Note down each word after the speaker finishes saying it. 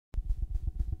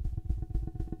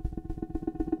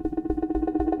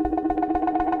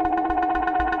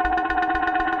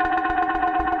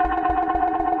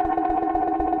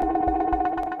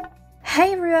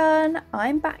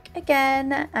I'm back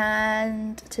again,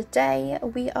 and today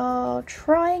we are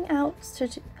trying out to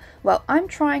do, well, I'm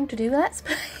trying to do Let's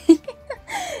Play.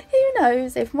 Who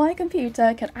knows if my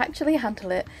computer can actually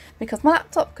handle it, because my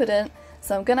laptop couldn't,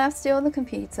 so I'm gonna have to do it on the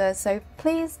computer. So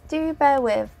please do bear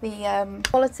with the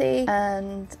quality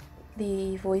and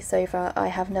the voiceover. I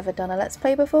have never done a Let's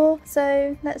Play before,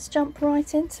 so let's jump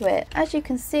right into it. As you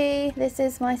can see, this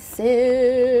is my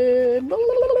sim.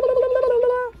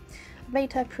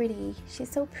 Made her pretty.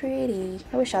 She's so pretty.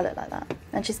 I wish I looked like that.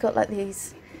 And she's got like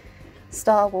these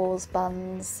Star Wars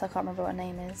buns. I can't remember what her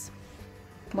name is.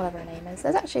 Whatever her name is.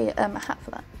 There's actually a hat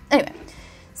for that. Anyway,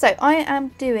 so I am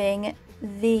doing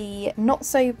the Not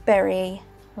So Berry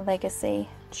Legacy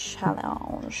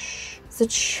Challenge. It's a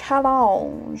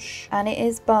challenge, and it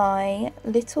is by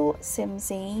Little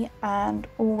Simsy and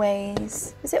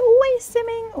Always. Is it Always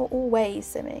Simming or Always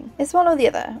Simming? It's one or the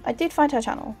other. I did find her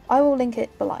channel. I will link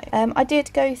it below. I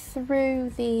did go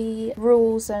through the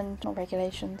rules and not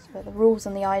regulations, but the rules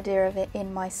and the idea of it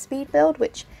in my speed build,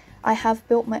 which I have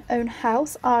built my own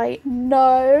house. I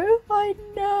know,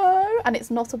 and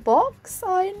it's not a box.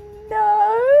 I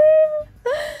know.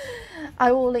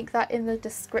 I will link that in the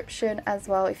description as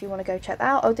well if you want to go check that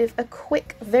out. I'll do a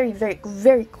quick, very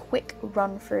quick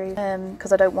run through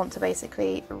because I don't want to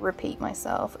basically repeat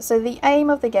myself. So the aim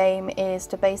of the game is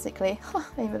to basically,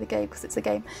 aim of the game because it's a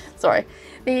game, sorry.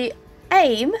 The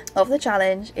aim of the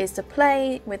challenge is to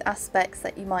play with aspects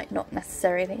that you might not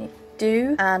necessarily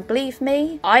do, and believe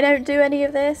me, I don't do any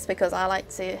of this because I like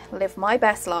to live my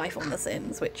best life on The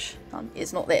Sims, which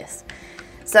is not this.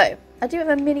 So I do have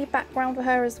a mini background for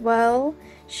her as well.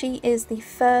 She is the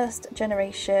first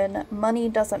generation. Money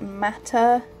doesn't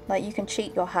matter. Like, you can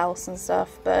cheat your house and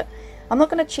stuff, but I'm not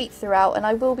going to cheat throughout, and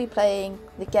I will be playing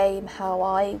the game how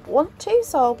I want to.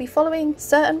 So I'll be following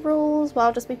certain rules, but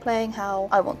I'll just be playing how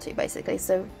I want to, basically.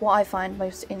 So what I find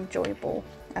most enjoyable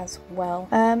as well.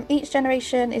 Each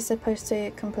generation is supposed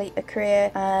to complete a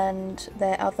career, and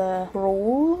there are other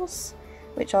rules,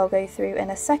 which I'll go through in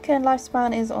a second.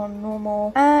 Lifespan is on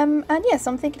normal. And yes,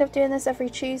 I'm thinking of doing this every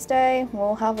Tuesday.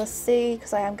 We'll have a see,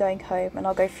 because I am going home, and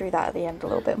I'll go through that at the end a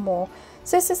little bit more.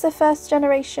 So this is the first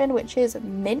generation, which is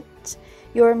Mint.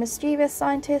 You're a mischievous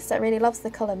scientist that really loves the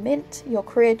colour mint. You're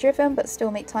career driven, but still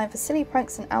make time for silly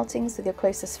pranks and outings with your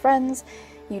closest friends.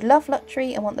 You love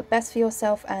luxury and want the best for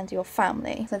yourself and your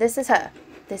family. So this is her.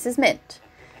 This is Mint.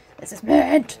 This is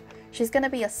Mint. She's going to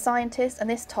be a scientist, and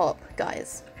this top,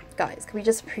 guys, can we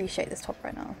just appreciate this top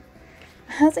right now?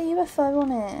 It has a UFO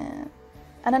on it.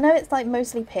 And I know it's like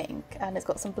mostly pink and it's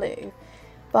got some blue,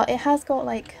 but it has got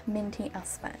like minty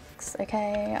aspects,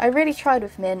 okay? I really tried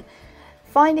with mint.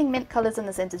 Finding mint colours in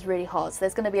The Sims is really hard, so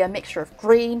there's going to be a mixture of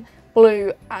green,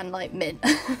 blue and like mint.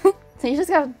 So you just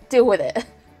have to deal with it.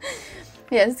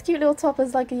 Yeah, this cute little top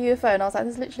is like a UFO, and I was like,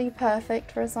 this is literally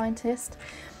perfect for a scientist.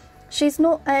 She's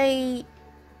not a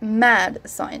mad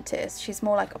scientist, she's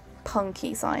more like a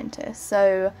punky scientist.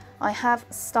 So I have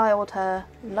styled her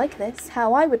like this,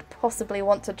 how I would possibly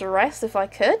want to dress if I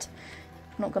could,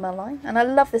 not gonna lie. And I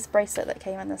love this bracelet that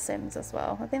came in The Sims as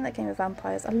well. I think that came with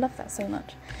vampires. I love that so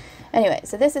much. Anyway,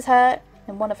 so this is her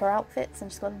in one of her outfits,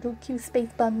 and she's got little cute space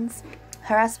buns.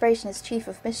 Her aspiration is Chief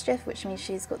of Mischief, which means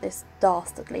she's got this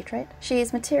dastardly trait. She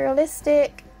is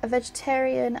materialistic, a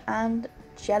vegetarian and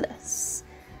jealous.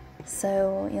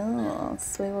 So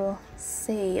yes, we will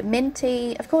see.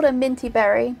 Minty, I've called her Minty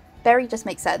Berry. Berry just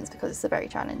makes sense because it's a berry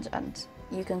challenge, and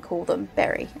you can call them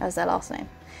Berry as their last name.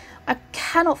 I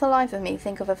cannot for the life of me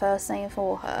think of a first name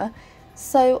for her,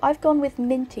 so I've gone with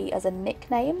Minty as a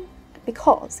nickname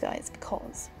because, guys,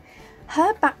 because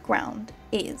her background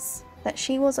is that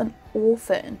she was an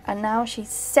orphan, and now she's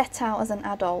set out as an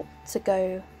adult to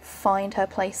go find her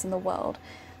place in the world.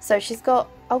 So she's got,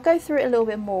 I'll go through it a little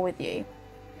bit more with you,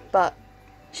 but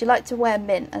she liked to wear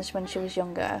mint as when she was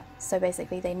younger, so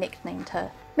basically they nicknamed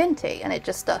her Minty, and it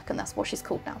just stuck, and that's what she's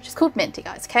called now. She's called Minty,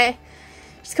 guys, okay?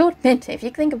 She's called Minty. If you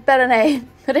can think of a better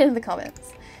name, put it in the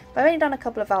comments. But I've only done a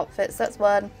couple of outfits. That's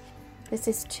one. This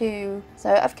is two.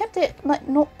 So I've kept it like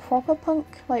not proper punk,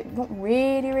 like not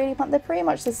really punk. They're pretty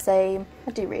much the same.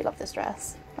 I do really love this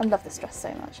dress. I love this dress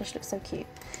so much. She looks so cute.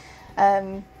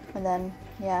 And then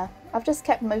yeah, I've just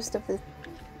kept most of the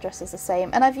dresses the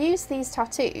same, and I've used these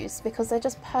tattoos because they're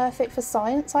just perfect for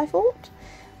science, I thought,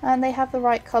 and they have the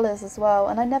right colours as well.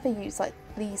 And I never use like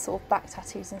these sort of back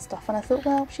tattoos and stuff, and I thought,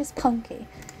 well, she's punky,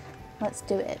 let's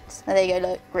do it. And there you go,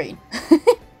 look, green.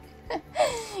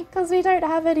 Because we don't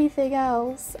have anything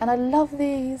else, and I love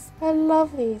these. I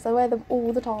wear them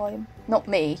all the time. Not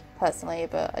me personally,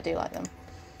 but I do like them.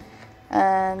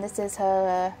 And this is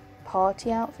her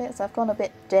party outfit, so I've gone a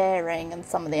bit daring in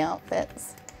some of the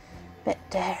outfits. Bit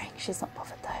daring. She's not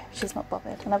bothered though. She's not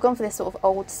bothered. And I've gone for this sort of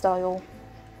old style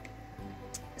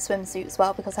swimsuit as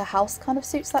well because her house kind of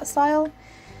suits that style.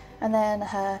 And then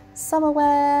her summer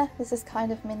wear. This is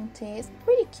kind of minty. It's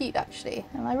really cute actually,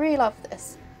 and I really love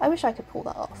this. I wish I could pull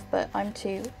that off, but I'm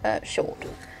too short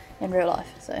in real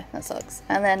life, so that sucks.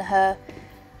 And then her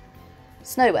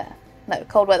snow wear. No,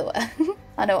 cold weather wear.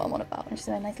 I know what I'm on about. And she's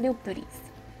wearing nice little booties.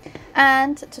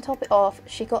 And to top it off,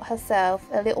 she got herself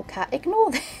a little cat.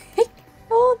 Ignore this.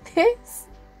 Ignore this.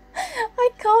 I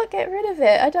can't get rid of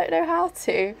it. I don't know how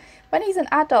to. When he's an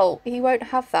adult, he won't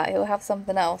have that. He'll have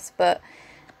something else. But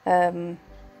for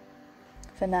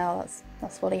now,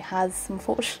 that's what he has,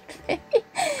 unfortunately.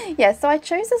 Yeah, so I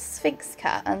chose a Sphinx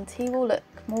cat, and he will look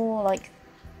more like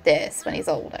this when he's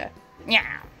older.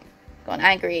 Yeah, got an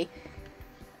angry.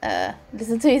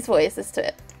 Listen to his voice. Listen to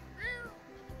it.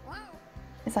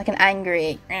 It's like an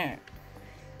angry.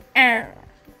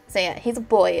 So yeah, he's a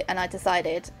boy, and I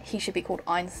decided he should be called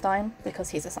Einstein because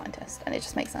he's a scientist, and it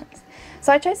just makes sense.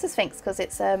 So I chose the Sphinx because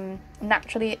it's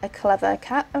naturally a clever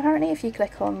cat. Apparently, if you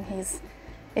click on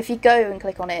if you go and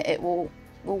click on it, it will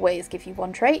always give you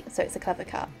one trait, so it's a clever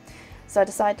cat. So I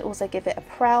decided to also give it a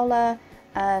prowler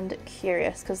and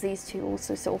curious because these two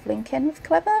also sort of link in with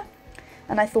clever,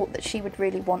 and I thought that she would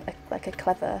really want like a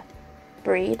clever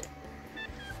breed.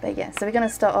 But yeah, so we're going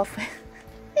to start off with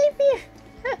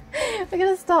we're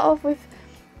going to start off with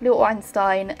little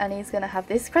Einstein, and he's going to have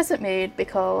this crescent moon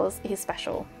because he's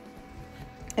special.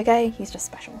 Okay, he's just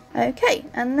special. Okay,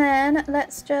 and then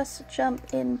let's just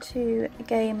jump into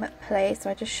gameplay. So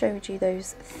I just showed you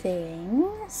those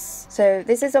things. So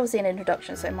this is obviously an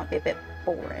introduction, so it might be a bit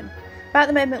boring. But at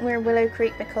the moment we're in Willow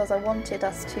Creek because I wanted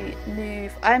us to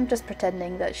move. I'm just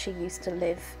pretending that she used to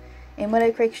live in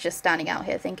Willow Creek. She's just standing out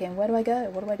here thinking, where do I go?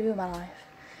 What do I do with my life?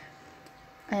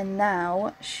 And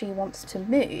now she wants to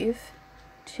move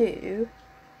to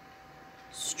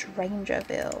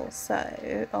Strangerville.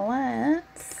 So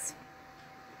let's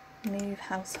move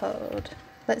household.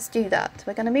 Let's do that.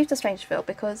 We're going to move to Strangerville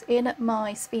because in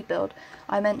my speed build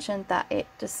I mentioned that it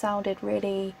just sounded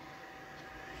really...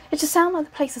 It just sounded like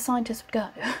the place a scientist would go.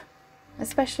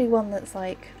 Especially one that's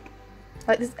like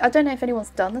this. I don't know if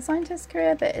anyone's done the scientist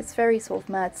career, but it's very sort of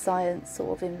mad science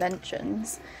sort of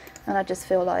inventions. And I just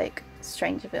feel like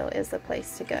Strangerville is the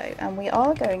place to go. And we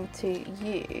are going to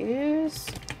use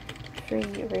free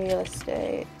real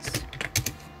estate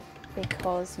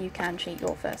because you can cheat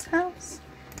your first house.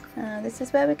 This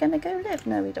is where we're going to go live.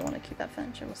 No, we don't want to keep that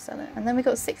furniture. We'll sell it. And then we've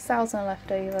got 6,000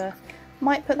 left over.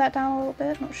 Might put that down a little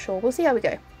bit. Not sure. We'll see how we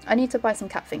go. I need to buy some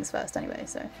cat things first anyway.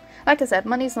 So, like I said,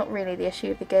 money's not really the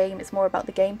issue of the game. It's more about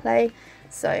the gameplay.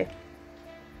 So,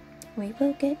 we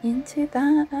will get into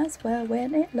that as well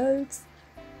when it loads.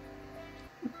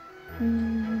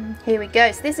 Here we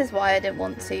go. So this is why I didn't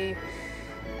want to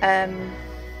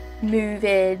move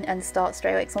in and start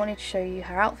straight away, because I wanted to show you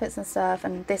her outfits and stuff,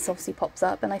 and this obviously pops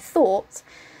up, and I thought,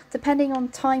 depending on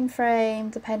time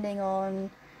frame, depending on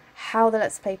how the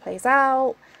Let's Play plays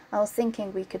out, I was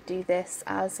thinking we could do this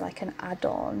as like an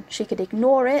add-on. She could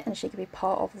ignore it and she could be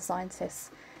part of the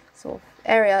scientist sort of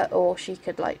area, or she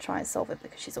could like try and solve it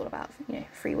because she's all about, you know,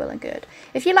 free will and good.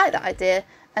 If you like that idea,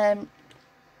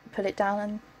 put it down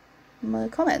in the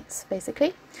comments,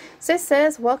 basically. So it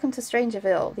says, welcome to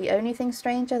Strangerville. The only thing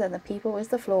stranger than the people is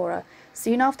the flora.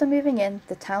 Soon after moving in,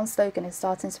 the town slogan is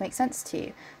starting to make sense to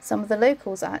you. Some of the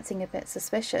locals are acting a bit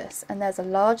suspicious, and there's a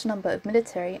large number of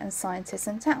military and scientists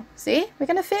in town. See? We're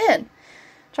going to fit in.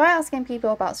 Try asking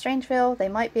people about Strangeville. They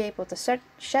might be able to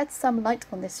shed some light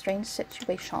on this strange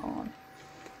situation.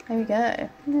 There we go. And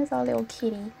there's our little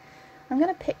kitty. I'm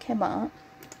going to pick him up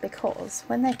because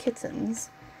when they're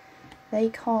kittens, they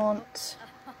can't...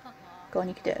 Go on,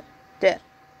 you can do it. Do it.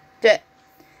 Do it.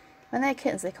 When they're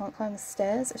kittens, they can't climb the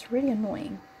stairs. It's really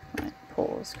annoying. Right,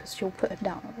 pause, because she'll put him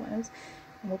down otherwise.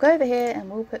 And we'll go over here and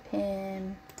we'll put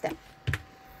him there.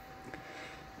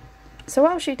 So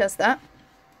while she does that,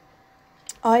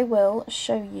 I will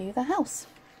show you the house.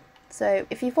 So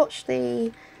if you've watched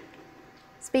the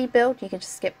speed build, you can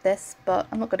just skip this, but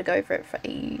I'm not going to go over it for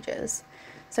ages.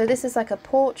 So this is like a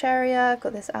porch area.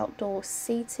 Got this outdoor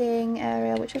seating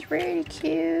area, which is really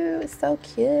cute. It's so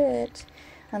cute.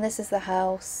 And this is the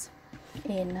house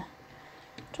in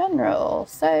general.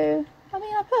 So, I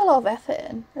mean, I put a lot of effort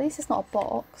in. At least it's not a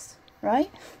box,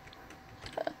 right?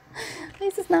 At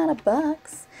least it's not a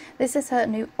box. This is her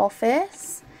new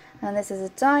office. And this is a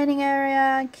dining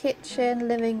area, kitchen,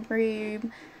 living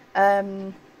room,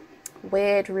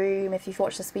 weird room. If you've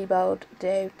watched the speed build,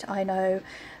 don't, I know.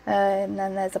 And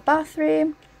then there's a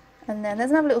bathroom, And then there's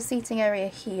another little seating area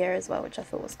here as well, which I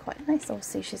thought was quite nice.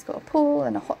 Obviously she's got a pool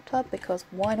and a hot tub, because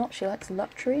why not? She likes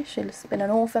luxury. She's been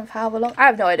an orphan for however long. I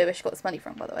have no idea where she got this money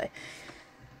from, by the way.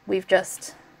 We've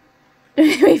just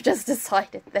we've just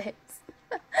decided this.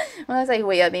 When I say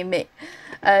we, I mean me.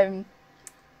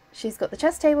 She's got the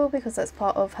chess table because that's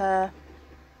part of her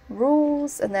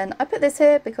rules, and then I put this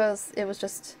here because it was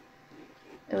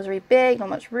really big, not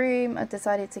much room. I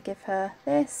decided to give her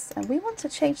this, and we want to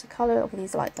change the colour of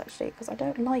these lights actually, because I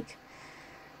don't like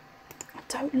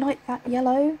that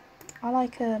yellow. I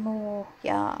like a more,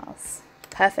 yes,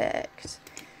 perfect.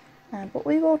 And what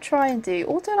we will try and do,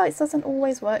 auto lights doesn't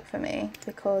always work for me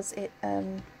because it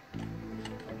kind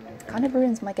of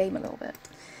ruins my game a little bit.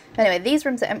 Anyway, these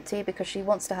rooms are empty because she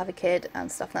wants to have a kid and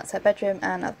stuff, and that's her bedroom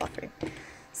and her bathroom.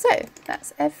 So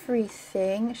that's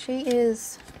everything. She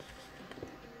is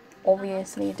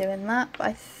obviously doing that,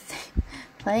 but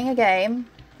playing a game.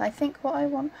 I think what I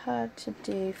want her to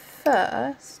do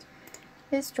first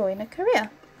is join a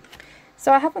career.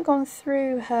 So I haven't gone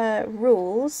through her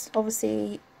rules.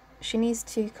 Obviously she needs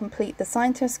to complete the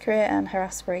scientist career and her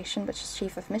aspiration, which is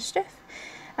Chief of Mischief,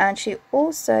 and she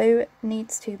also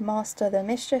needs to master the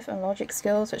mischief and logic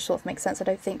skills, which sort of makes sense. I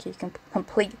don't think you can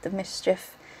complete the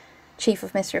Chief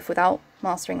of Mischief without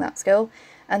mastering that skill.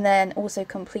 And then also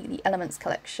complete the elements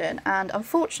collection. And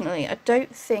unfortunately, I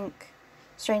don't think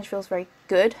Strangeville's very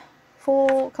good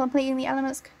for completing the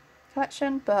elements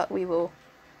collection, but we will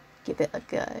give it a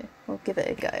go. We'll give it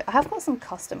a go. I have got some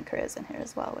custom careers in here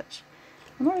as well, which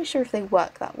I'm not really sure if they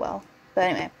work that well. But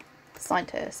anyway,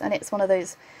 scientist, and it's one of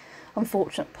those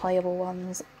unfortunate playable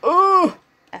ones. Ooh,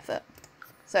 effort.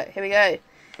 So here we go.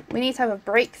 We need to have a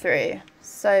breakthrough.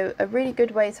 So a really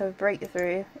good way to have a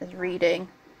breakthrough is reading.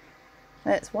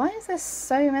 Why is there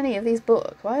so many of these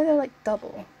books? Why are they like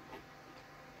double?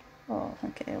 Oh,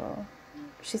 okay, well,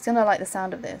 she's gonna like the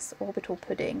sound of this. Orbital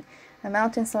pudding. A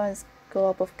mountain-sized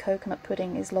glob of coconut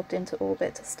pudding is lobbed into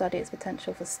orbit to study its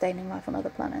potential for sustaining life on other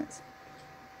planets.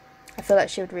 I feel like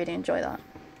she would really enjoy that.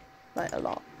 Like a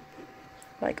lot.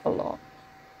 Like a lot.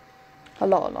 A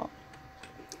lot.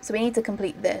 So we need to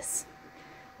complete this.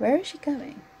 Where is she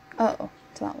going? Oh,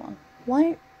 to that one.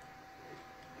 Why?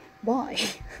 Why?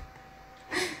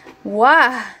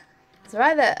 Wow! It's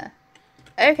right there.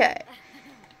 Okay.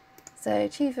 So,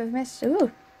 Chief of Mischief.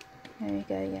 Ooh! There we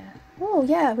go, yeah. Oh,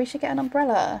 yeah, we should get an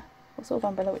umbrella. What sort of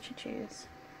umbrella would you choose?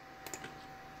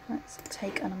 Let's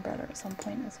take an umbrella at some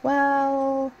point as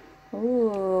well.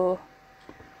 Ooh.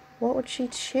 What would she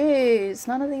choose?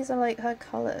 None of these are like her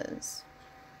colours.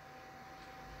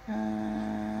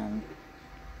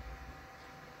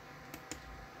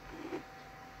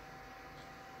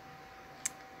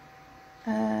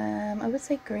 I would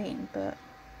say green, but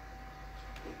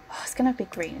it's gonna be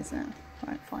green, isn't it?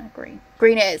 Right, fine, green.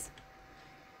 Green it is.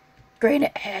 Green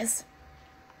it is.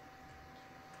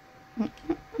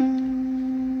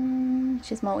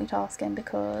 She's multitasking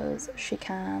because she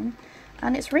can,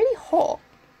 and it's really hot.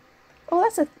 Oh,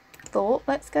 that's a thought.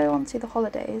 Let's go on to the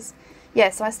holidays.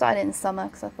 Yeah, so I started in summer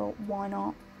because I thought, why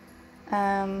not?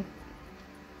 I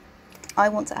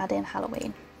want to add in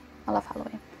Halloween. I love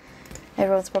Halloween.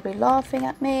 Everyone's probably laughing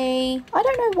at me. I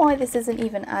don't know why this isn't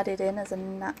even added in as a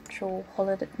natural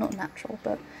holiday. Not natural,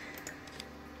 but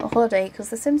a holiday, because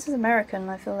The Sims is American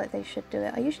and I feel like they should do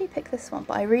it. I usually pick this one,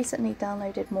 but I recently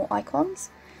downloaded more icons.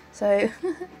 So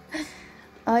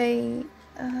I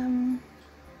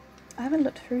haven't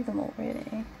looked through them all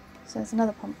really. So there's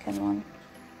another pumpkin one.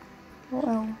 Well,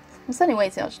 I'm spending way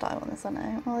too much time on this, I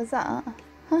know. What is that?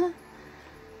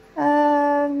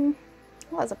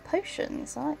 Well, there's a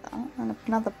potions, I like that. And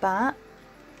another bat.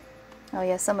 Oh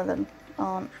yeah, some of them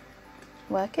aren't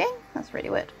working. That's really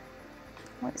weird.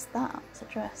 What is that? It's a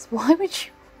dress. Why would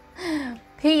you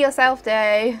pee yourself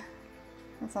day?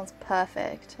 That sounds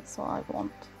perfect. That's what I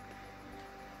want.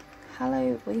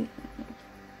 Halloween.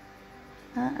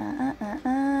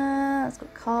 It's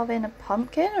got carving a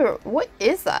pumpkin, or what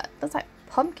is that? That's like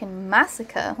pumpkin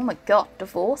massacre. Oh my god,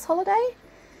 divorce holiday?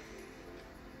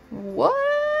 What?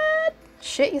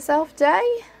 Shit yourself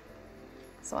day?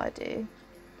 That's what I do.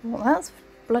 Well, that's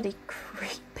bloody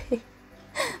creepy.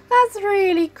 That's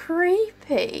really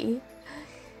creepy.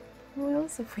 What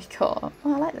else have we got?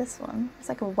 Oh, I like this one. It's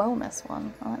like a wellness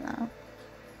one. I like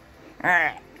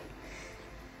that.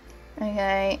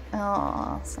 Okay.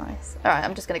 Oh, that's nice. Alright,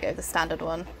 I'm just going to go with the standard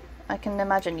one. I can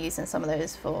imagine using some of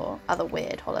those for other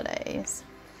weird holidays.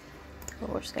 But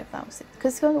we'll just go for that.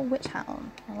 Because it's got a witch hat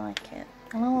on. I like it.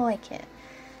 I like it.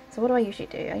 So what do I usually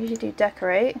do? I usually do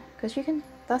decorate. Because you can...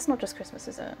 That's not just Christmas,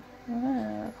 is it?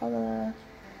 Colour...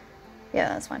 Yeah,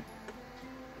 that's fine.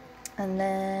 And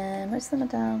then most of them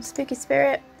are down. Spooky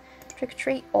Spirit.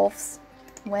 Trick-or-treat offs,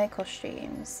 wear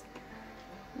costumes.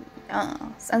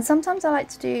 Yes. And sometimes I like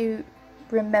to do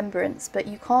remembrance, but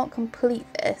you can't complete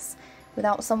this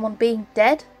without someone being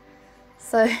dead.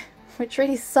 So, which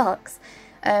really sucks.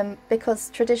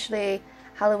 Because traditionally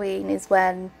Halloween is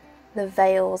when the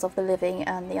veils of the living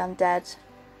and the undead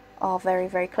are very,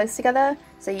 very close together.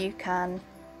 So you can...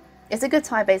 It's a good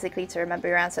time basically to remember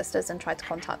your ancestors and try to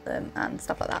contact them and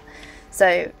stuff like that.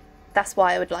 So that's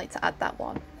why I would like to add that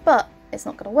one. But it's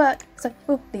not going to work, so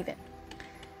we'll leave it.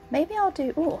 Maybe I'll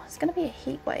do... Oh, it's going to be a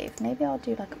heat wave. Maybe I'll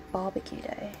do like a barbecue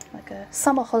day. Like a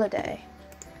summer holiday.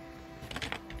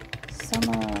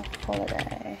 Summer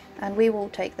holiday. And we will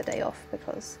take the day off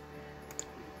because,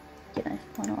 you know,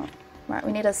 why not? Right,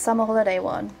 we need a summer holiday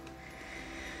one.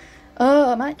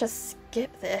 Oh, I might just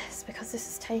skip this because this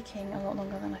is taking a lot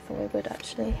longer than I thought it would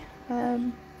actually.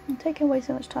 I'm taking way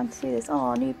too much time to do this.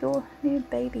 Oh, new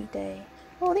baby day.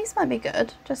 Oh, these might be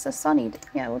good. Just a sunny day.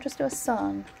 Yeah, we'll just do a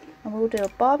sun. And we'll do a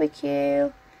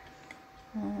barbecue.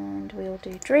 And we'll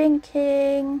do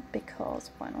drinking because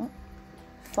why not?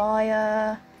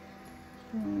 Fire.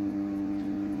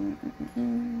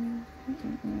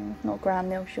 Not grand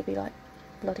meal, she'll be like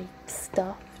bloody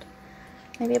stuffed.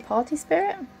 Maybe a party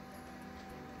spirit?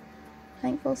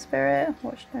 Thankful spirit,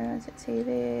 watch romantic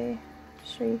TV,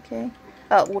 shrieky.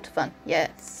 Oh, water fun,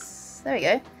 yes. There we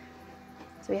go.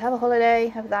 So we have a holiday,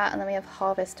 have that, and then we have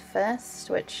Harvest Fest,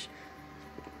 which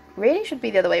really should be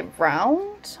the other way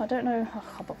round. I don't know, I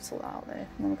can't bother sort that out though. And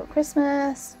then we've got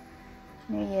Christmas,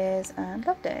 New Year's, and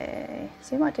Love Day.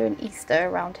 So we might do an Easter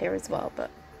around here as well,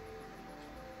 but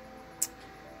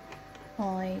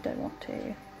I don't want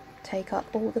to take up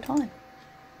all the time.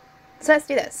 So let's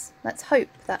do this. Let's hope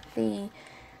that the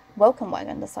welcome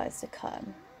wagon decides to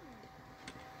come.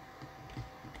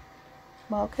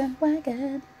 Welcome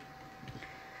wagon.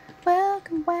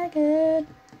 Welcome wagon.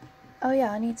 Oh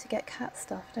yeah, I need to get cat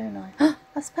stuff, don't I?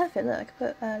 That's perfect. Look, I could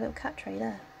put a little cat tray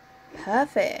there.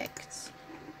 Perfect.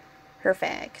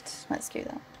 Perfect. Let's do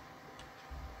that.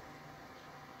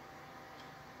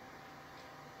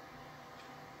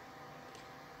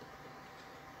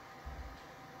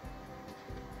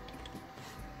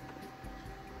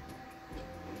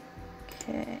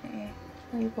 Okay,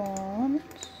 we want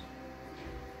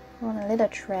a little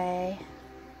tray.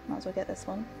 Might as well get this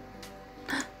one.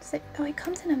 Oh, it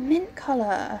comes in a mint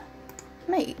colour.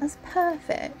 Mate, that's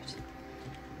perfect.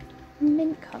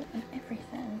 Mint colour and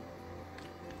everything.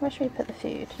 Where should we put the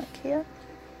food? Like here?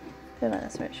 I feel like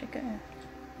that's where it should go.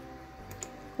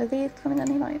 Are these coming in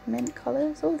any like mint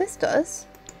colours? Oh, this does.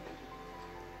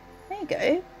 There you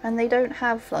go. And they don't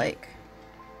have like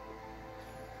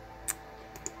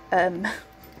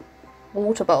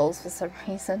water bowls for some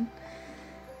reason,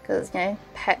 because you know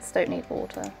pets don't need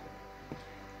water.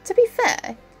 To be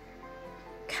fair,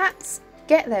 cats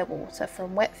get their water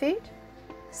from wet food,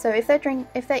 so if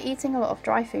they're eating a lot of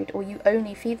dry food or you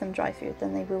only feed them dry food,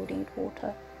 then they will need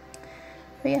water.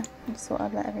 But yeah, I just thought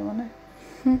I'd let everyone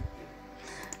know.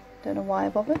 Don't know why I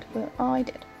bothered, but I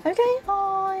did. Okay,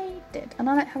 I did. And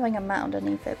I like having a mat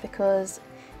underneath it because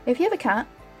if you have a cat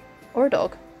or a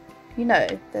dog, you know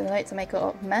they like to make a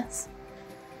lot of mess,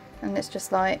 and it's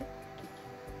just like,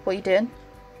 what are you doing?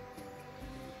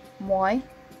 Why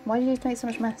do you need to make so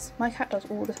much mess? My cat does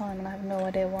all the time and I have no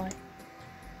idea why.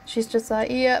 She's just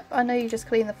like, yep, I know you just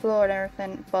clean the floor and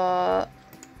everything, but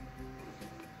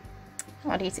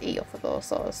I need to eat off the floor,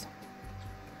 soz.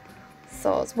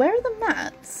 Soz. Where are the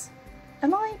mats?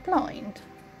 Am I blind?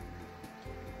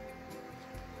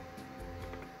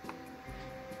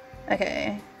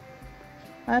 Okay.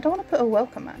 I don't want to put a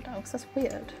welcome mat down because that's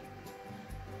weird.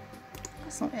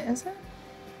 That's not it, is it?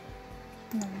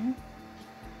 No.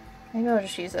 Maybe I'll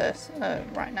just use this. Oh,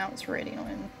 right now it's really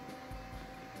annoying.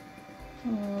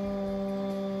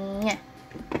 Yeah.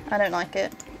 I don't like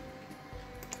it.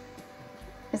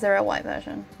 Is there a white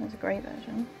version? There's a grey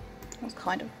version. That's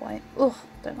kind of white. Ugh,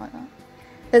 don't like that.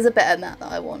 There's a better mat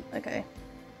that I want. Okay.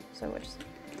 So we'll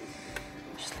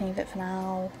just leave it for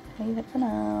now. Leave it for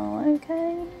now.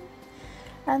 Okay.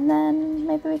 And then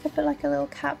maybe we could put like a little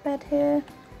cat bed here,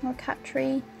 or a cat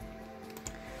tree.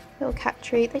 Little cat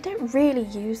tree. They don't really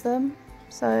use them,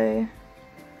 so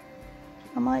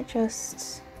I might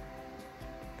just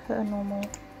put a normal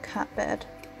cat bed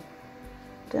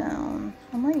down.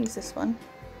 I might use this one.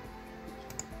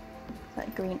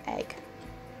 That green egg.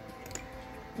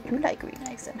 I do like green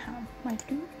eggs and ham. I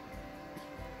do.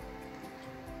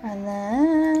 And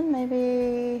then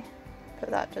maybe put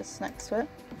that just next to it.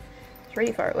 It's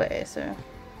really far away, so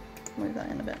move that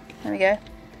in a bit. There we go.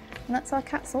 And that's our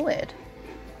cat sorted.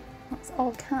 That's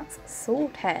our cats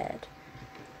sorted.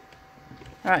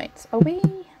 Right, are we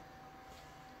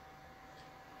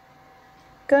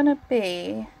gonna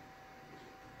be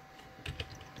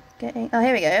getting... Oh,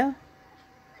 here we go.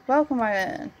 Welcome,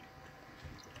 Ryan.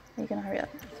 Are you gonna hurry up?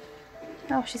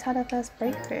 Oh, she's had her first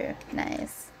breakthrough.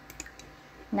 Nice.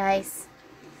 Nice.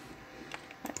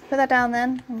 Right, put that down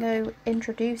then and go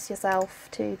introduce yourself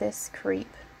to this creep.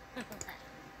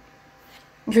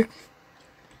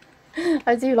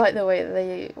 I do like the way that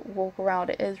they walk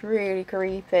around. It is really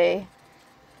creepy.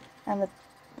 And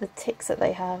the ticks that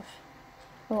they have.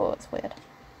 Oh, it's weird.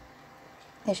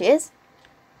 Here she is.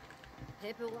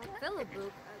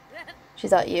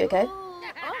 She's at you, okay?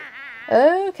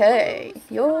 Okay,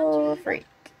 you're a freak.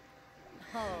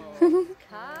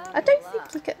 I don't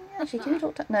think you can... Actually, can you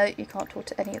talk to... No, you can't talk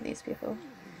to any of these people.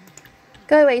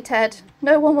 Go away, Ted.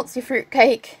 No one wants your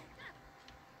fruitcake.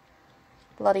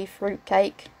 Bloody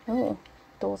fruitcake. Oh,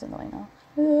 door's in the way now.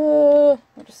 I'll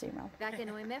just zoom around.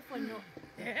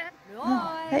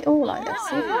 Oh, they all like this.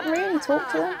 So you can't really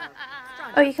talk to them.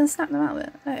 Oh, you can snap them out of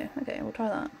it. Oh, okay, we'll try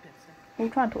that. We'll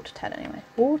try and talk to Ted anyway.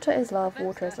 Water is love,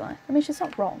 water is life. I mean, she's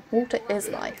not wrong. Water is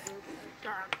life.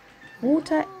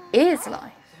 Water is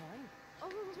life.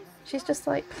 She's just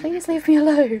like, please leave me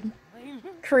alone.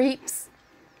 Creeps.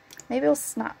 Maybe I'll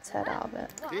snap Ted out of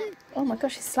it. Oh my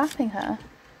gosh, she's slapping her.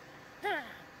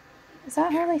 Is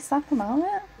that how they slap them out of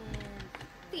it?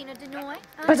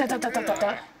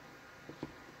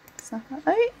 Snap out.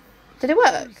 Oh, did it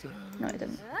work? No, it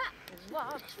didn't.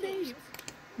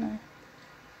 No.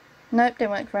 Nope,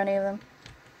 didn't work for any of them.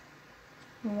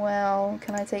 Well,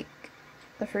 can I take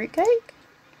the fruitcake?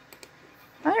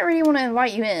 I don't really want to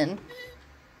invite you in.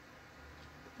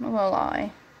 I'm not gonna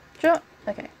lie. Sure.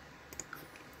 Okay.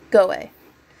 Go away.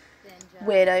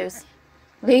 Weirdos.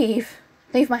 Leave.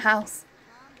 Leave my house.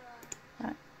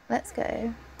 Right, let's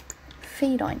go.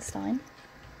 Feed Einstein.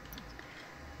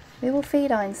 We will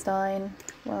feed Einstein.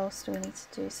 What else do we need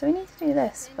to do? So we need to do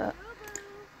this, but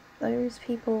those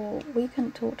people, we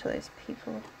couldn't talk to those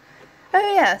people.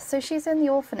 Oh yeah, so she's in the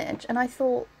orphanage, and I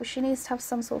thought she needs to have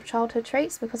some sort of childhood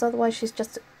traits, because otherwise she's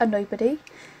just a nobody.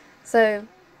 So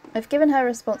I've given her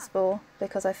responsible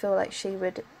because I feel like she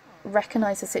would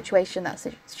recognise the situation that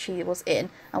she was in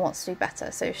and wants to do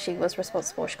better. So she was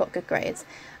responsible, she got good grades.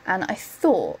 And I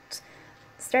thought,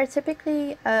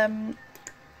 stereotypically, and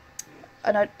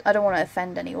I don't want to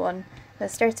offend anyone, but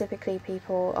stereotypically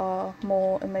people are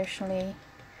more emotionally,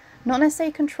 not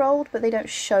necessarily controlled, but they don't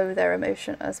show their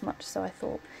emotion as much. So I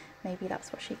thought maybe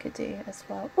that's what she could do as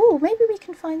well. Oh, maybe we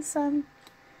can find some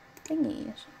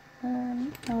thingies.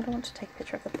 No, I don't want to take a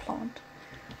picture of the plant.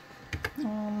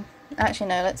 Actually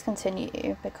no, let's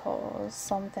continue, because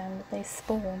some of them, they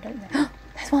spawn, don't they?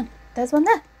 There's one! There's one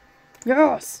there!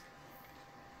 Yes!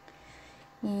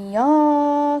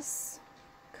 Yes!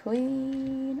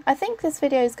 Queen! I think this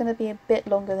video is going to be a bit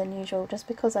longer than usual, just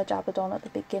because I jabbered on at the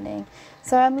beginning.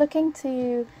 So I'm looking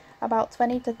to about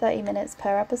 20 to 30 minutes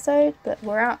per episode, but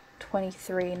we're at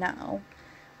 23 now.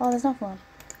 Oh, there's another one.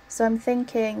 So I'm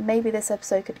thinking maybe this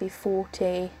episode could be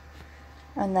 40.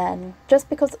 And then, just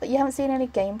because you haven't seen any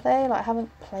gameplay, like I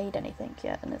haven't played anything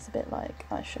yet, and it's a bit like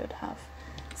I should have.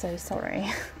 So sorry.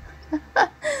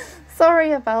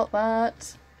 Sorry about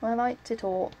that. I like to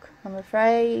talk, I'm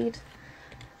afraid.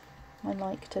 I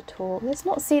like to talk. There's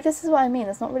not, see, this is what I mean,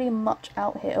 there's not really much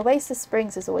out here. Oasis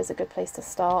Springs is always a good place to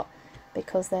start,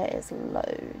 because there is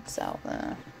loads out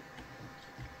there.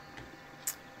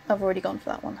 I've already gone for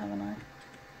that one, haven't I?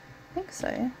 I think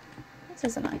so. This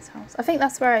is a nice house. I think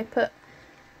that's where I put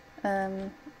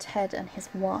Ted and his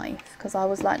wife, because I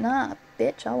was like, nah,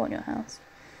 bitch, I want your house.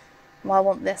 Well, I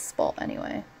want this spot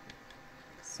anyway.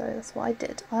 So that's what I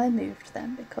did. I moved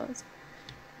them because,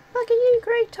 look at you,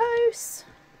 Kratos.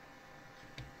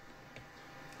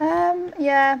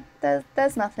 Yeah,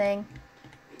 there's nothing.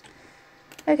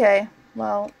 Okay,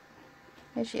 well,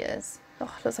 here she is.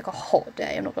 Oh, it looks like a hot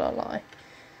day, I'm not gonna lie.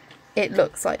 It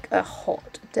looks like a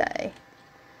hot day.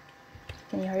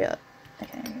 Can you hurry up?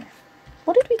 Okay, anyway.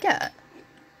 What did we get?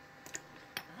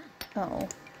 Oh.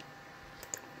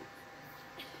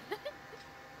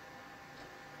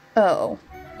 Oh.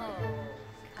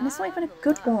 And it's not even a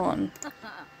good one.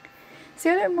 See,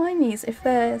 I don't mind these if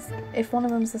one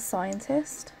of them's a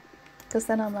scientist, because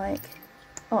then I'm like,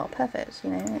 oh, perfect, you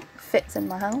know, it fits in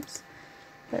my house.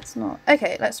 But it's not.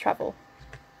 Okay, let's travel.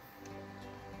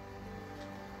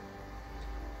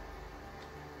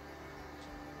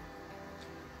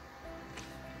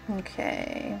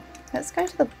 Okay, let's go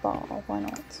to the bar, why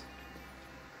not?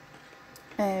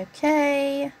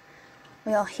 Okay,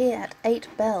 we are here at 8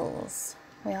 Bells.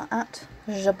 We are at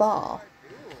the bar.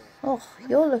 Oh,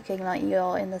 you're looking like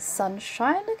you're in the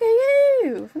sunshine. Look at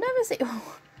you! I've never seen...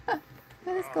 Oh, look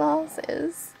at his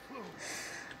glasses.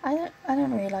 I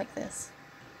don't really like this.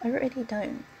 I really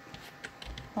don't.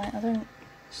 Like,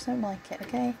 just don't like it,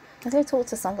 okay? Let's go talk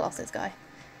to Sunglasses Guy.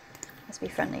 Let's be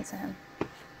friendly to him.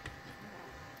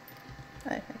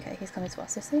 Oh, okay, he's coming to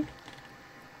us, is he?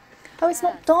 Oh, it's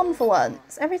not Don for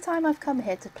once. Every time I've come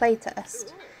here to play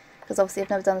test, because obviously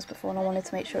I've never done this before and I wanted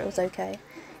to make sure it was okay,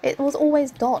 it was always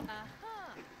Don.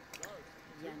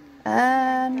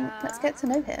 Let's get to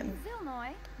know him.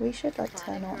 We should like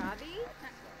turn on.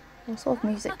 What sort of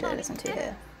music do I listen to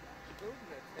here?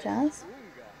 Jazz?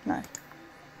 No.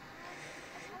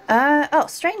 Oh,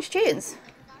 strange tunes.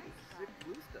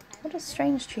 What does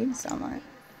strange tunes sound like?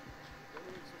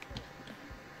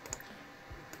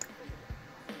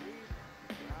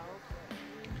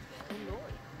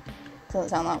 Doesn't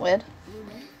sound that weird.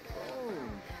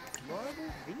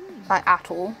 Like, at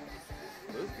all.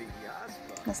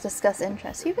 Let's discuss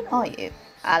interests. Who even are you?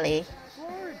 Ali.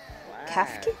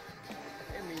 Kafki?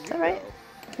 Is that right?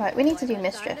 Right, we need to do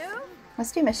mischief.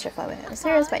 Let's do mischief while we're here. Let's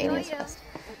hear us about aliens first.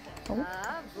 Oh.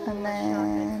 And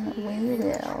then we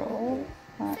will...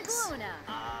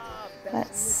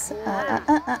 Let's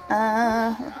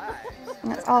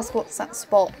ask what's that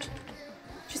spot.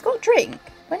 She's got a drink.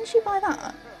 When did she buy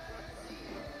that?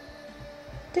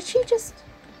 Did she just...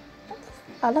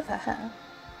 I love her hair.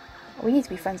 We need to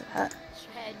be friends with her.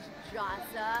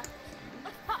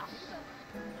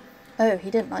 Oh,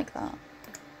 he didn't like that.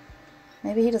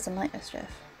 Maybe he doesn't like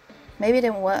mischief. Maybe it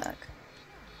didn't work.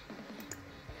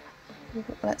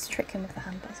 Let's trick him with the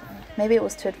hand buzzer. Maybe it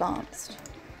was too advanced.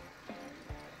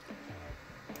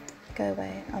 Go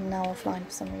away. I'm now offline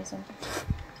for some reason.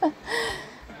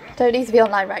 Don't need to be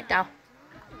online right now.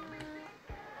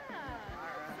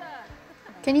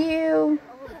 Can you...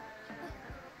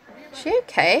 Is she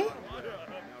okay?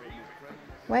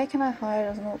 Where can I hide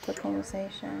as an awkward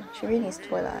conversation? She really needs a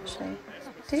toilet, actually.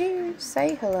 Did you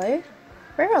say hello?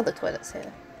 Where are the toilets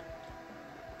here?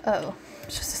 Oh,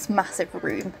 it's just this massive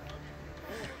room.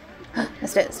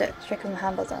 Let's do it, let's do it. Trick on the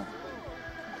hand buzzer.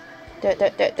 Do it, do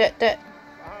it, do it, do it, do it.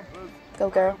 Go,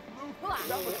 girl.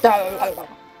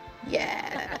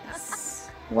 Yes.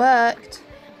 Worked.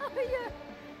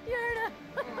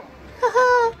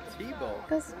 Haha.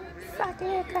 Because fuck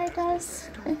you, Kratos.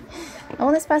 I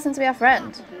want this person to be our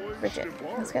friend. Bridget.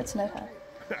 Let's get to know her.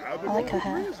 I like her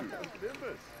hair.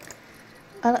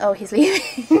 Oh, he's leaving.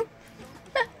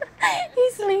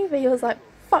 He's leaving. He was like,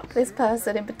 fuck this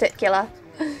person in particular.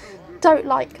 Don't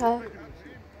like her.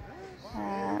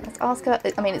 Let's ask her.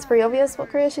 I mean, it's pretty obvious what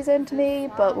career she's in to me,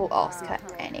 but we'll ask her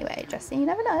anyway, just so you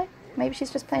never know. Maybe she's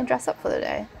just playing dress up for the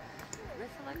day.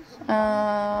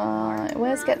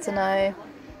 Where's get to know?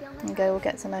 Okay, we'll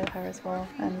get to know her as well.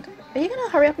 And are you gonna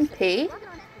hurry up and pee? It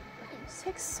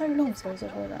takes so long to go to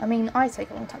the toilet. I mean, I take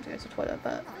a long time to go to the toilet,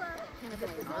 but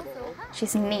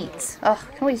she's neat. Ugh, I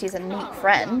can always use a neat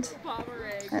friend.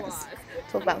 Let's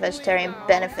talk about vegetarian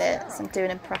benefits and do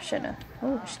an impression of...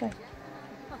 Oh, where's she going?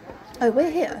 Oh, we're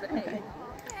here. Okay.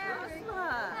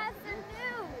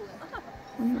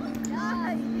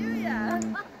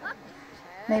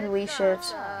 Maybe we should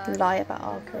lie about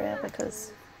our career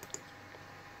because...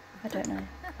 I don't know.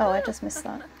 Oh, I just missed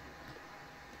that.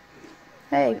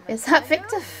 Hey, is that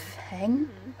Victor Feng?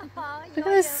 Look at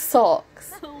those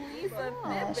socks.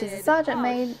 She's a sergeant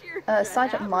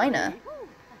minor.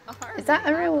 Is that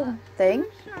a real thing?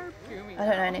 I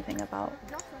don't know anything about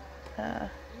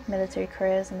military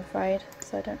careers, I'm afraid.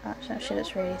 So I don't actually. She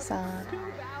looks really sad.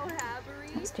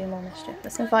 Let's do more mischief.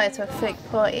 Let's invite her to a fake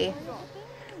party.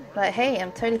 Like, hey,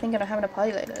 I'm totally thinking of having a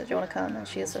party later. Do you want to come? And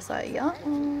she's just like, yeah.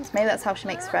 Maybe that's how she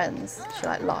makes friends. She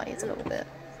like lies a little bit.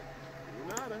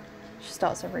 She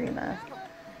starts a rumour.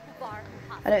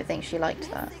 I don't think she liked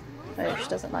that. No, she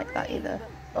doesn't like that either.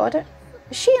 Oh, I don't...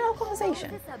 Is she in our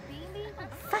conversation?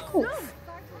 Fuck off.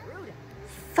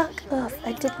 Fuck off.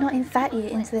 I did not invite you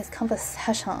into this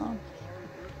conversation.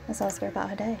 Let's ask her about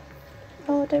her day.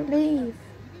 Oh, don't leave.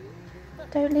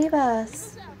 Don't leave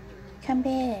us. Come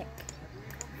back.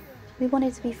 We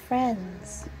wanted to be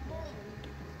friends.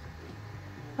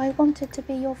 I wanted to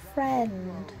be your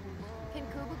friend.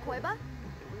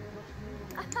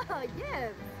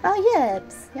 Oh,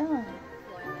 yebs. Yeah.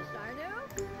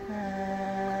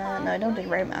 No, I don't do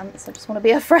romance. I just want to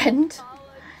be a friend.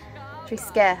 Should we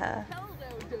scare her?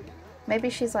 Maybe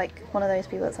she's like one of those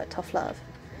people that's like tough love.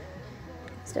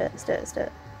 Let's do it, let's do it, let's do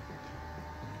it.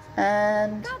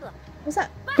 And... what's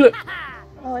that?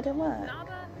 Oh, it didn't work.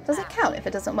 Does it count if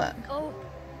it doesn't work?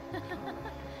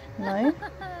 No?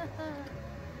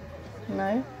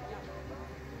 No?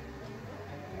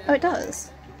 Oh, it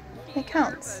does. It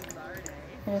counts.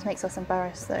 It just makes us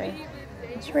embarrassed though.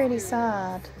 It's really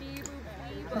sad.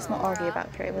 Let's not argue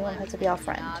about Kiri. We want her to be our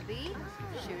friend.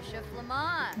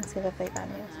 Let's give her fake bad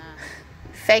news.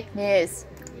 Fake news.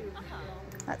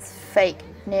 That's fake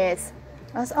news.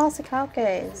 Let's ask the cloud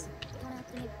gaze.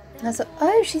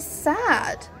 Oh, she's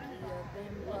sad.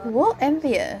 What?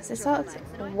 Envious? It's hard to,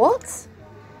 what?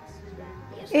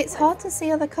 It's hard to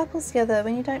see other couples together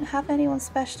when you don't have anyone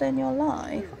special in your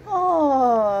life.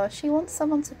 Oh, she wants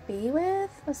someone to be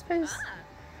with? I suppose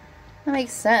that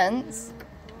makes sense.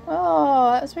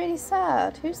 Oh, that was really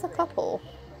sad. Who's the couple?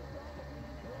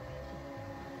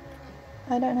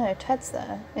 I don't know. Ted's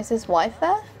there. Is his wife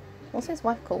there? What's his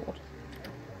wife called?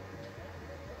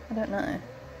 I don't know.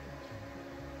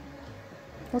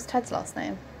 What's Ted's last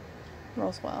name?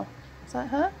 Roswell. Is that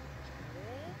her?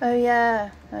 Oh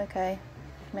yeah. Okay.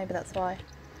 Maybe that's why.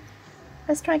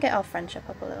 Let's try and get our friendship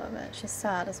up a little bit. She's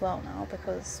sad as well now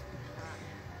because...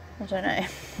 I don't know.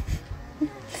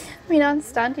 I mean, I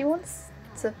understand he wants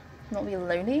to not be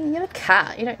lonely. You have a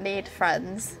cat. You don't need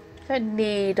friends. You don't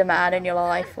need a man in your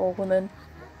life or woman.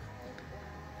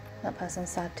 That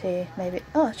person's sad too. Maybe...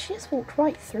 Oh, she just walked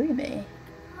right through me.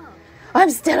 I'm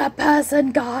still a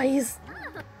person, guys!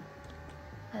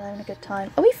 They're having a good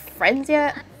time. Are we friends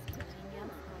yet?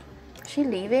 Is she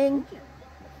leaving?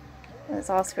 Let's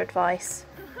ask her advice.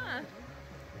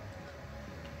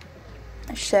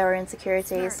 Share her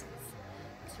insecurities.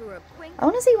 I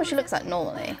want to see what she looks like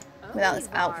normally without this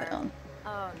outfit on.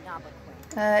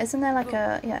 Isn't there like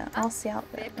a... Yeah, ask the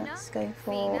outfit. Let's go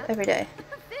for everyday.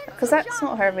 Because that's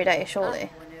not her everyday, surely.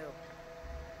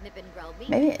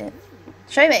 Maybe it is.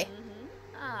 Show me!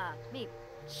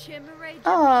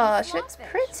 Oh, she looks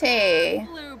pretty.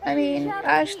 I mean, it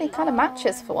actually kind of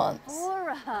matches for once.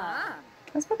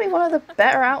 That's probably one of the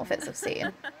better outfits I've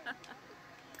seen.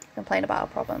 Complain about our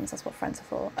problems, that's what friends are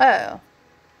for. Oh.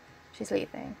 She's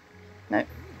leaving. Nope.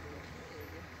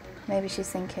 Maybe she's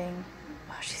thinking,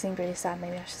 oh, she seemed really sad,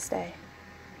 maybe I should stay.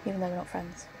 Even though we're not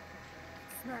friends.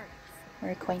 We're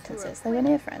acquaintances. They were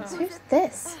near friends. Who's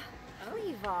this?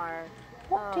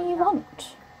 What do you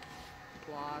want?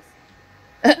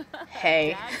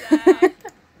 Hey.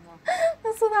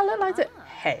 That's what that looked like to...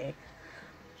 Hey.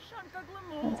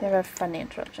 Let's have a friendly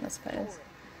introduction, I suppose.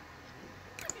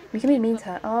 We can be mean to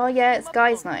her. Oh yeah, it's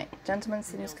guys' night. Gentlemen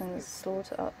students can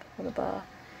slaughter up for the bar.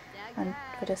 And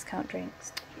for discount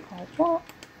drinks. Oh, what?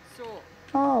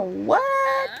 Oh,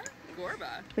 what?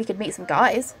 We could meet some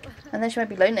guys. And then she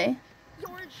won't be lonely.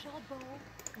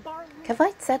 Have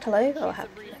I said hello? Oh, I have.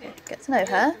 Okay, get to know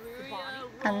her.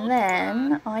 And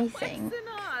then, I think,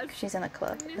 she's in a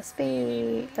club. Let's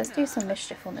do some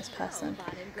mischief on this person.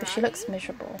 Because she looks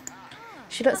miserable.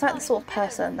 She looks like the sort of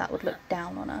person that would look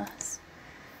down on us.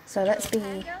 So let's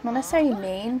be, not necessarily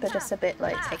mean, but just a bit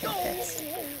like taking a piss.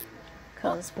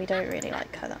 Because we don't really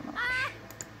like her that much.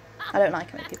 I don't like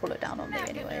it when people look down on me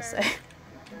anyway, so...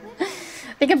 I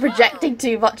think I'm projecting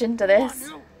too much into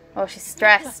this. Oh, she's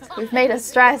stressed. We've made her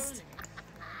stressed.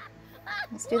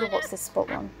 Let's do the what's this spot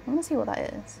one. I want to see what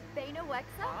that is.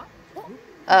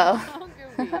 Oh.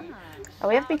 Oh,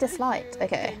 we have to be disliked.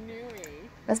 Okay.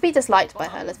 Let's be disliked by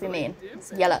her. Let's be mean.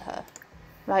 Let's yell at her.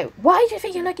 Like, why do you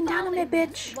think you're looking down on me,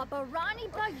 bitch?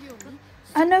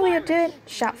 I know what you're doing.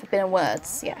 Shout forbidden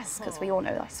words. Yes, because we all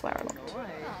know I swear a lot.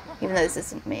 Even though this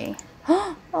isn't me.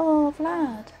 Oh,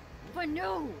 Vlad.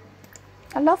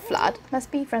 I love Vlad. Let's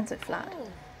be friends with Vlad.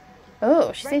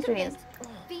 Oh, she seems really...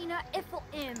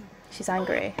 She's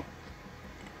angry.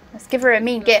 Let's give her a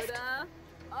mean gift.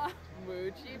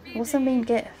 What's a mean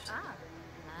gift?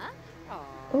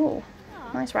 Oh,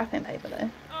 nice wrapping paper though.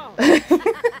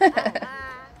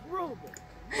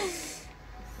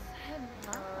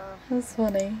 That's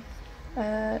funny.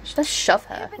 Should I shove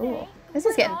her? Ooh, this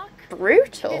is getting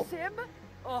brutal.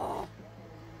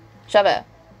 Shove her.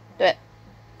 Do it.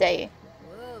 Dare you.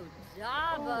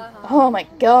 Oh my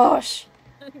gosh.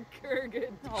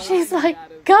 She's like,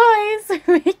 guys,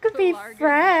 we could be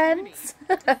friends.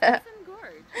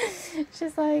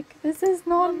 She's like, this is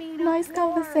not a nice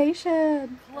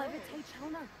conversation.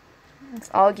 Let's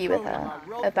argue with her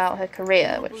about her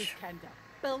career, which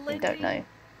we don't know.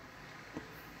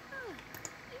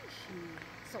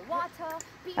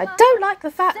 I don't like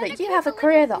the fact that you have a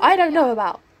career that I don't know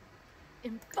about.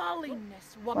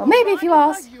 Well, maybe if you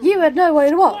asked, you would know what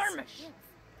it was.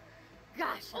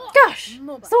 Gosh,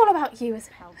 it's all about you,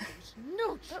 isn't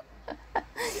it?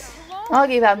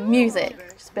 Argue about music.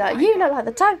 Just be like, you look like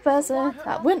the type of person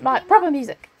that wouldn't like proper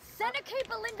music. I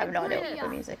have no idea what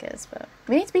proper music is, but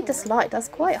we need to be disliked. That's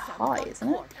quite high, isn't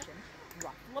it?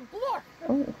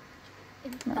 Oh.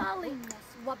 No.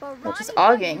 We're just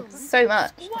arguing so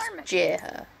much. Just jeer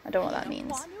her. I don't know what that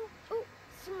means.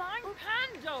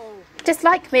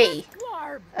 Dislike me.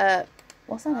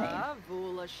 What's her name?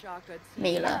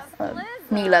 Mila.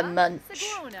 Mila Munch.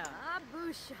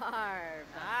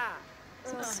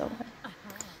 So,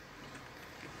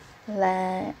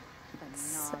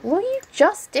 let's... Will you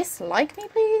just dislike me,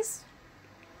 please?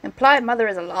 Implied mother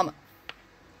is a llama.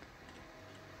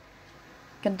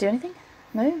 Gonna do anything?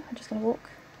 No? I'm just gonna walk.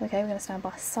 Okay, we're gonna stand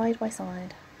side by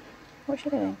side. What's she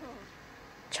doing?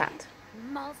 Chat.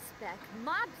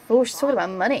 Oh, she's talking about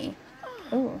money.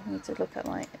 Oh, I need to look at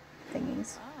my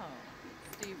thingies.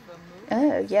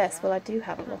 Oh, yes. Well, I do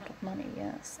have a lot of money,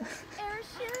 yes.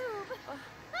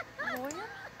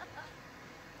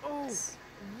 Let's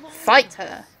fight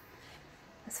her.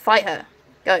 Let's fight her.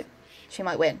 Go. She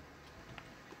might win.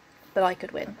 But I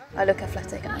could win. I look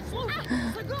athletic enough.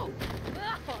 Oh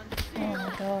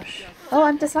my gosh. Oh,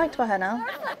 I'm disliked by her now.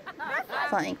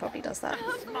 Fighting probably does that.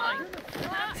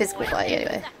 Physical fight,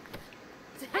 anyway.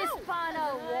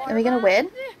 Are we gonna win?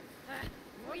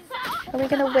 Are we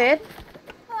gonna win?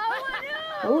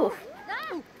 Ooh.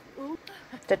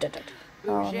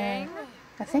 Oh no.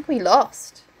 I think we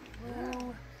lost.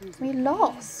 We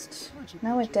lost.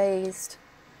 Now we're dazed.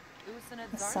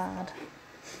 That's sad.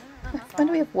 When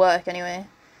do we have work anyway?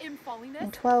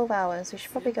 In 12 hours. We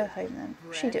should probably go home then.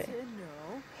 What's she doing?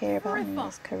 Hear about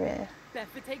Mia's career.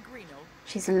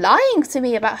 She's lying to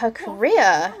me about her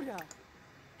career.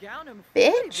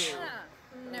 Bitch.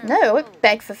 No, I won't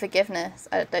beg for forgiveness.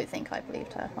 I don't think I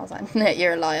believed her. I was like, no,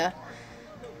 you're a liar.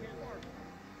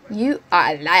 You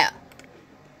are a liar.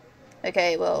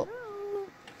 Okay, well,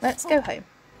 let's go home.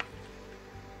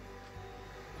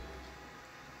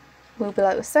 We'll be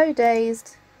like, we're so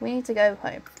dazed. We need to go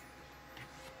home.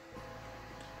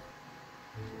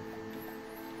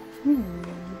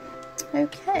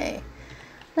 Okay.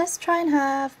 Let's try and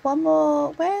have one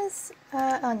more. Where's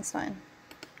Einstein?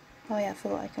 Oh yeah, I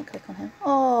forgot I can click on him.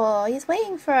 Oh, he's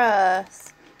waiting for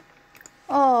us.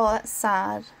 Oh, that's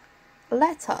sad.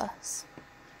 Let us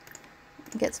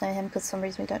get to know him because for some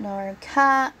reason we don't know our own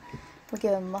cat. We'll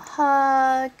give him a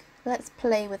hug. Let's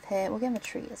play with him. We'll give him a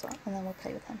treat as well, and then we'll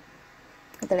play with him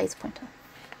with the laser pointer.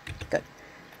 Go.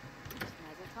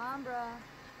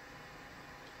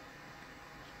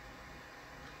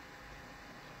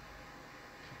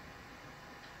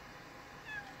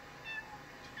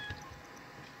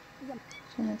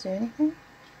 She gonna do anything?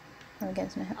 Oh, we're getting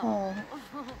to know him. Oh.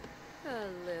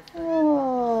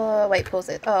 Oh, wait, pause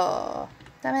it. Oh,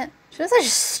 damn it. She was like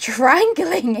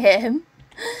strangling him.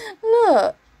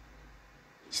 Look.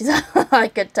 She's like, I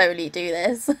could totally do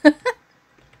this.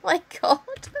 My god.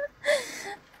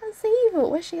 That's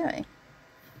evil. Where's she going?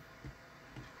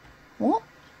 What?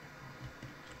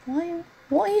 Why?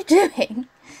 What are you doing?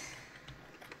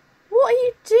 What are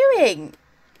you doing?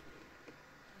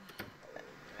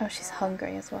 Oh, she's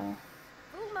hungry as well.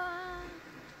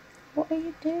 What are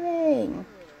you doing?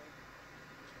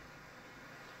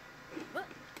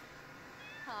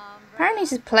 Apparently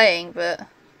she's playing, but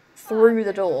through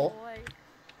the door.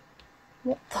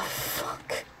 What the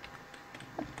fuck?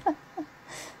 I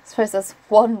suppose that's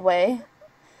one way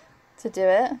to do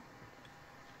it.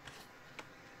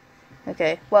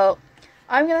 Okay, well,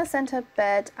 I'm going to send her to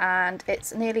bed, and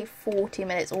it's nearly 40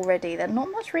 minutes already. There's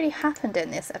not much really happened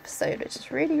in this episode, which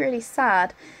is really, really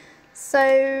sad.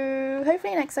 So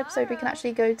hopefully next episode we can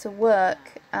actually go to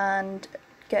work and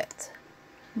get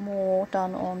more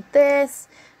done on this,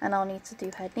 and I'll need to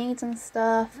do her needs and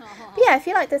stuff. But yeah, if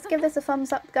you like this, give this a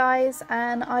thumbs up, guys,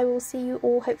 and I will see you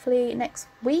all hopefully next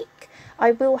week.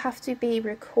 I will have to be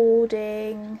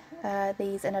recording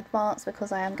these in advance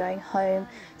because I am going home,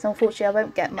 so unfortunately I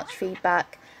won't get much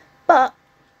feedback, but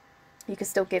you can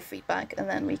still give feedback and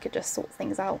then we could just sort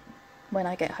things out when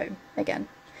I get home again.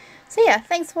 So yeah,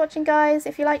 thanks for watching, guys.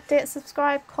 If you liked it,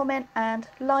 subscribe, comment and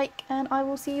like, and I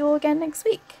will see you all again next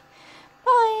week.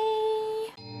 Bye!